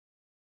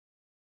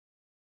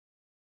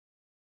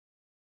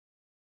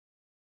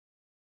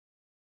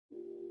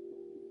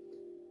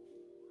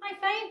Hi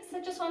folks,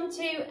 I just want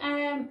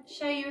to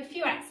show you a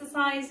few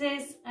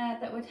exercises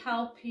that would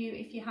help you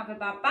if you have a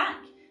bad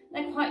back.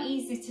 They're quite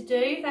easy to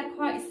do, they're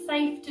quite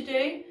safe to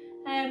do,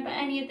 but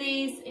any of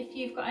these, if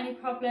you've got any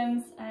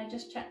problems,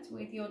 just check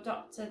with your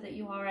doctor that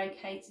you are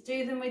okay to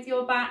do them with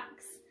your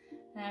backs,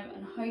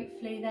 and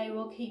hopefully they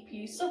will keep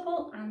you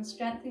supple and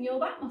strengthen your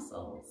back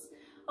muscles.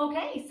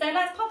 Okay, so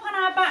let's pop on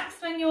our backs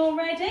when you're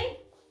ready.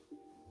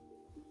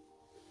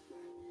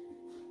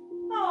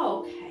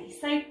 Okay,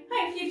 so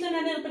hopefully you've done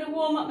a little bit of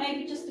warm up,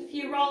 maybe just a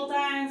few roll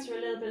downs or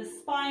a little bit of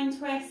spine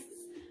twists.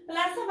 But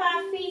let's have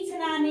our feet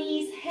and our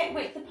knees hip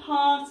width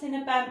apart in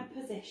a bent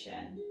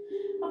position.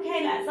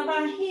 Okay, let's have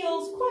our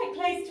heels quite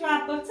close to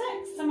our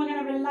buttocks, and we're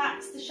going to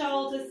relax the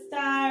shoulders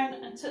down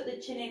and tuck the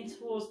chin in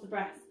towards the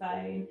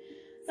breastbone.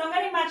 So I'm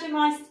going to imagine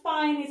my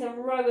spine is a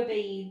row of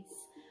beads,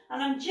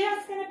 and I'm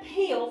just going to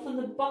peel from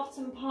the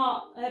bottom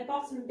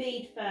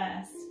bead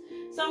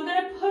first. So I'm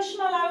going to push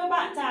my lower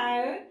back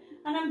down,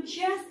 and I'm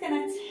just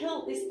going to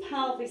tilt this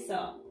pelvis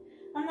up,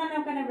 and then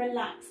I'm going to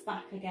relax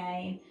back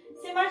again.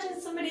 So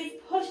imagine somebody's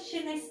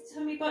pushing this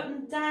tummy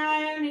button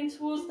down in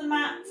towards the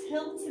mat,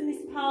 tilting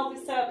this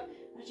pelvis up,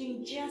 as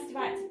you're just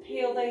about to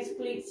peel those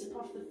glutes up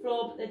off the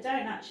floor, but they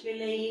don't actually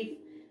leave,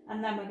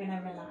 and then we're going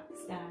to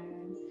relax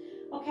down.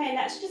 Okay,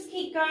 let's just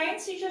keep going.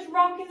 So you're just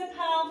rocking the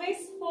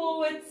pelvis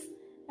forwards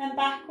and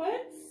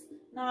backwards,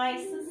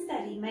 nice and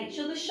steady. Make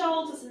sure the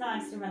shoulders are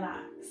nice and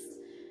relaxed.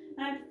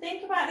 Now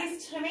think about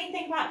this tummy,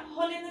 think about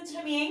pulling the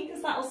tummy in,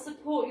 because that will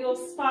support your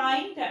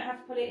spine. You don't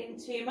have to pull it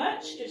in too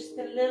much, just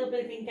a little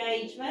bit of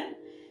engagement.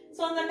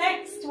 So on the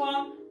next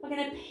one, we're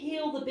going to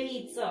peel the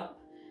beads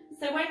up.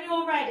 So when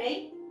you're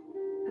ready,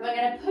 we're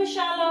going to push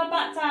our lower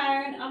back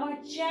down, and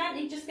we're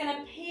gently just going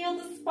to peel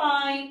the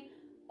spine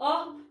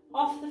up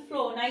off the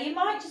floor. Now you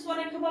might just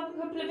want to come up a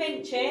couple of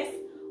inches,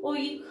 or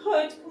you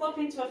could come up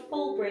into a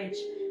full bridge.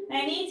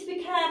 Now you need to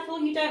be careful,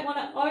 you don't want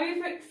to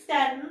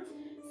overextend.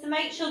 So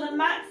make sure the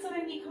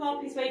maximum you come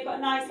up is where you've got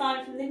a nice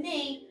line from the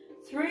knee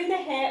through the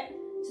hip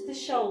to the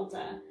shoulder.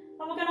 And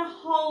we're going to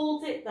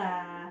hold it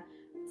there.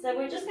 So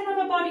we're just going to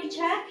have a body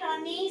check. Our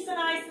knees are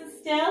nice and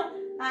still,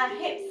 our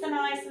hips are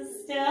nice and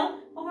still,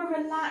 and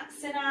we're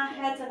relaxing our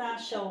head and our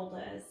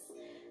shoulders.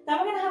 Then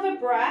we're going to have a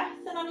breath,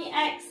 and on the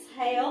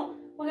exhale,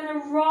 we're going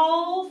to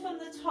roll from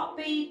the top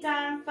bead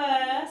down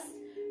first.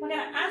 We're going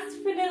to ask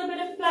for a little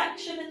bit of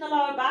flexion in the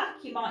lower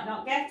back. You might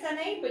not get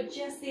any, but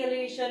just the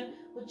illusion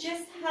will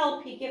just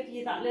help you, give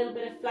you that little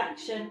bit of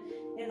flexion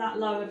in that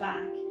lower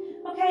back.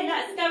 Okay,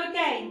 let's go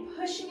again.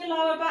 Pushing your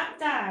lower back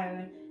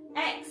down.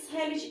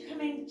 Exhale as you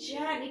come in,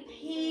 gently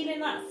peeling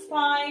that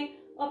spine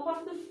up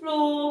off the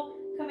floor,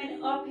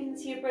 coming up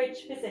into your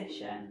bridge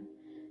position.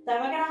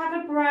 Then we're going to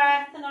have a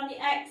breath, and on the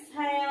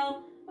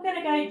exhale, we're going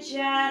to go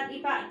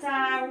gently back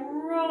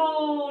down,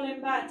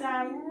 rolling back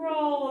down,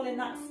 rolling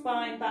that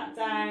spine back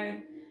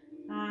down,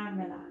 and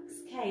relax.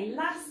 Okay,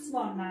 last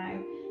one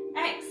now.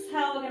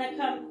 Exhale, we're going to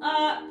come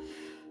up,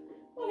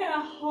 we're going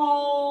to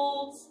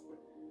hold,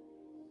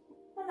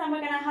 and then we're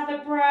going to have a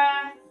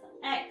breath.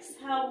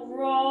 Exhale,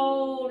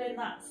 rolling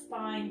that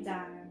spine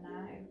down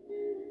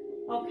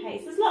now. Okay,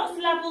 so there's lots of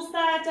levels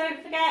there.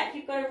 Don't forget, if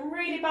you've got a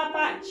really bad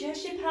back,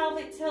 just your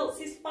pelvic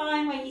tilts is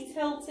fine. When you're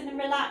tilting and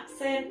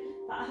relaxing,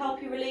 that'll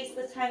help you release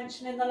the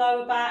tension in the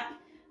lower back.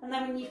 And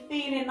then when you're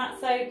feeling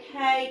that's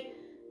okay,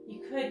 you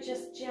could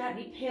just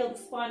gently peel the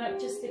spine up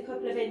just a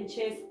couple of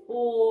inches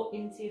or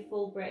into your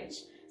full bridge.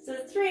 So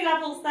there's 3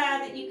 levels there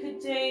that you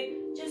could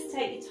do. Just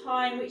take your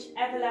time,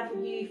 whichever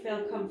level you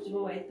feel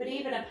comfortable with. But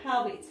even a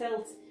pelvic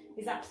tilt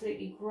is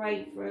absolutely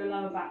great for a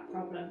lower back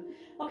problem.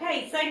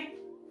 Okay, so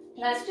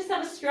let's just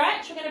have a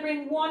stretch. We're going to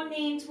bring one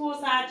knee in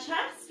towards our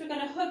chest. We're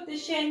going to hug the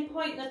shin,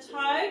 point the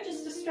toe,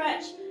 just to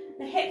stretch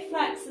the hip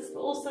flexors, but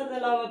also the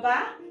lower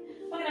back.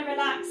 We're going to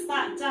relax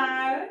that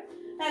down.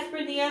 Let's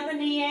bring the other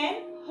knee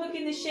in,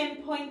 hugging the shin,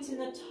 pointing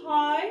the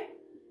toe,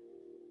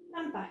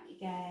 and back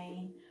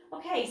again.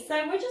 Okay,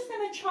 so we're just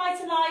going to try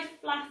to lie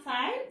flat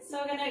out. So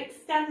we're going to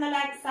extend the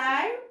legs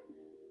out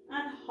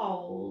and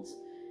hold.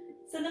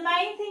 So the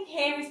main thing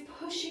here is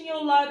pushing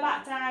your lower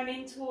back down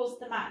in towards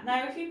the mat.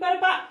 Now, if you've got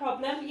a back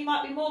problem, you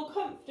might be more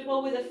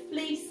comfortable with a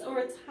fleece or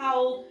a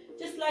towel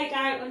just laid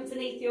out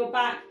underneath your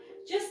back,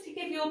 just to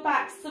give your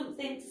back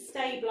something to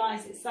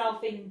stabilise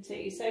itself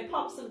into. So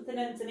pop something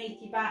underneath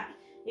your back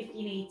if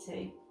you need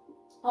to.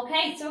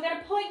 Okay, so we're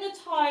going to point the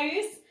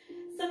toes.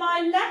 So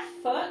my left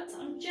foot,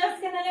 I'm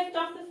just going to lift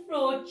off the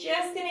floor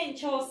just an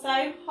inch or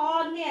so,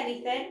 hardly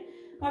anything.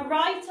 My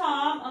right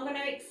arm, I'm going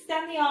to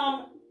extend the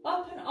arm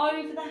up and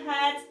over the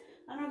head,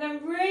 and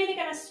I'm really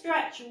going to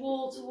stretch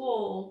wall to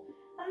wall.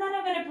 And then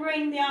I'm going to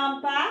bring the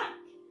arm back,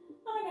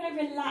 and I'm going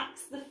to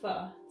relax the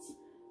foot.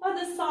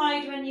 Other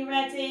side when you're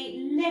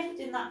ready,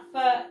 lifting that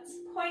foot,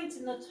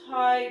 pointing the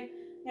toe.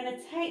 I'm going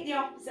to take the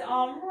opposite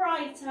arm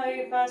right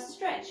over,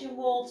 stretching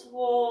wall to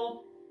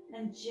wall,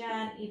 and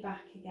gently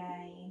back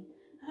again.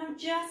 And I'm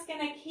just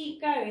going to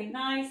keep going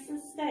nice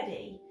and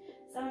steady.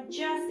 So I'm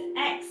just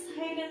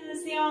exhaling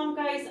as the arm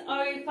goes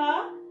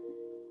over,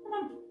 and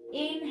I'm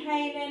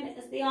inhaling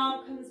as the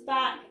arm comes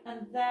back,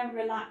 and then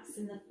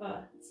relaxing the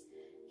foot.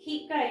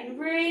 Keep going,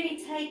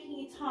 really taking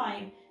your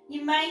time.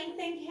 Your main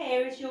thing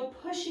here is you're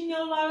pushing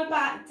your lower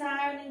back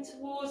down in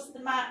towards the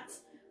mat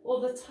or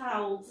the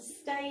towel to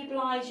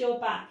stabilise your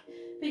back.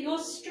 But you're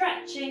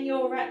stretching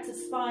your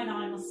rectus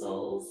spinae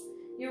muscles.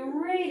 You're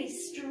really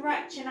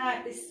stretching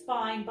out this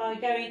spine by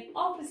going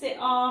opposite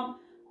arm,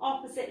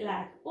 opposite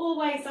leg.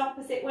 Always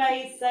opposite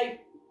ways. So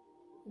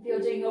if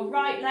you're doing your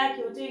right leg,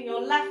 you're doing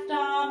your left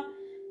arm.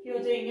 If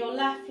you're doing your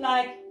left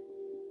leg,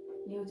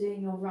 you're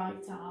doing your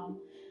right arm.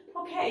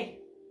 Okay,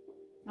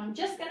 I'm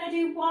just going to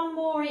do one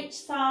more each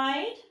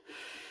side.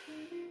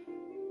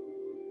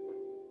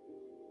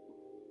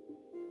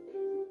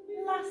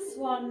 Last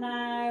one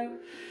now.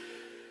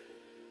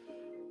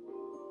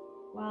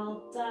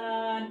 Well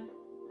done.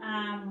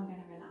 And we're going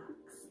to relax.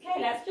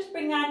 Okay, let's just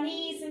bring our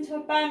knees into a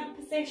bent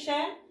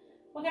position.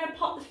 We're going to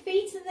pop the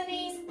feet and the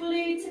knees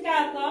glued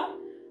together.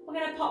 We're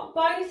going to pop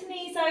both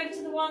knees over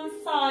to the one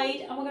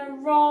side and we're going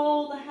to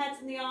roll the head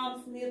and the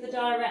arms in the other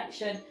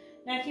direction.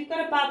 Now if you've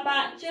got a bad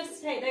back,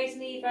 just take those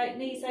knees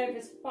over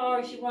as far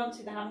as you want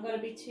to. They haven't got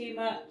to be too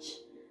much.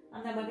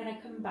 And then we're going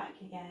to come back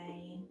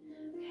again.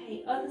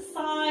 Okay, other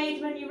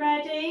side when you're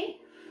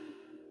ready.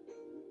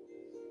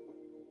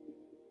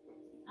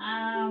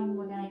 And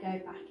we're going to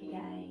go back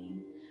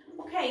again.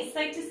 Okay,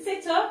 so to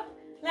sit up,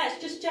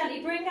 let's just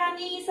gently bring our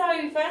knees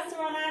over so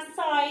we're on our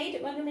side.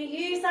 We're going to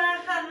use our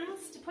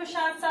hands to push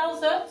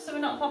ourselves up so we're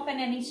not popping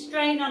any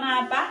strain on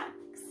our backs.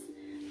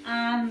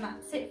 And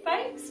that's it,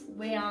 folks.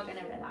 We are going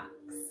to relax.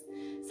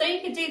 So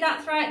you can do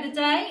that throughout the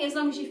day as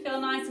long as you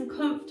feel nice and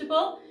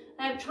comfortable.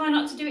 Try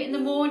not to do it in the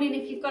morning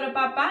if you've got a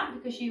bad back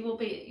because you will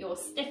be at your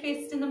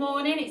stiffest in the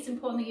morning. It's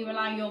important that you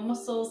allow your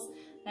muscles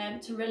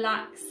to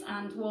relax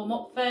and warm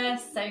up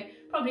first. So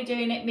probably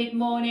doing it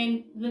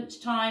mid-morning,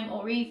 lunchtime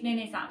or evening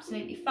is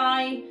absolutely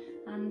fine.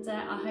 And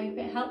I hope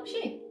it helps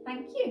you.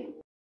 Thank you.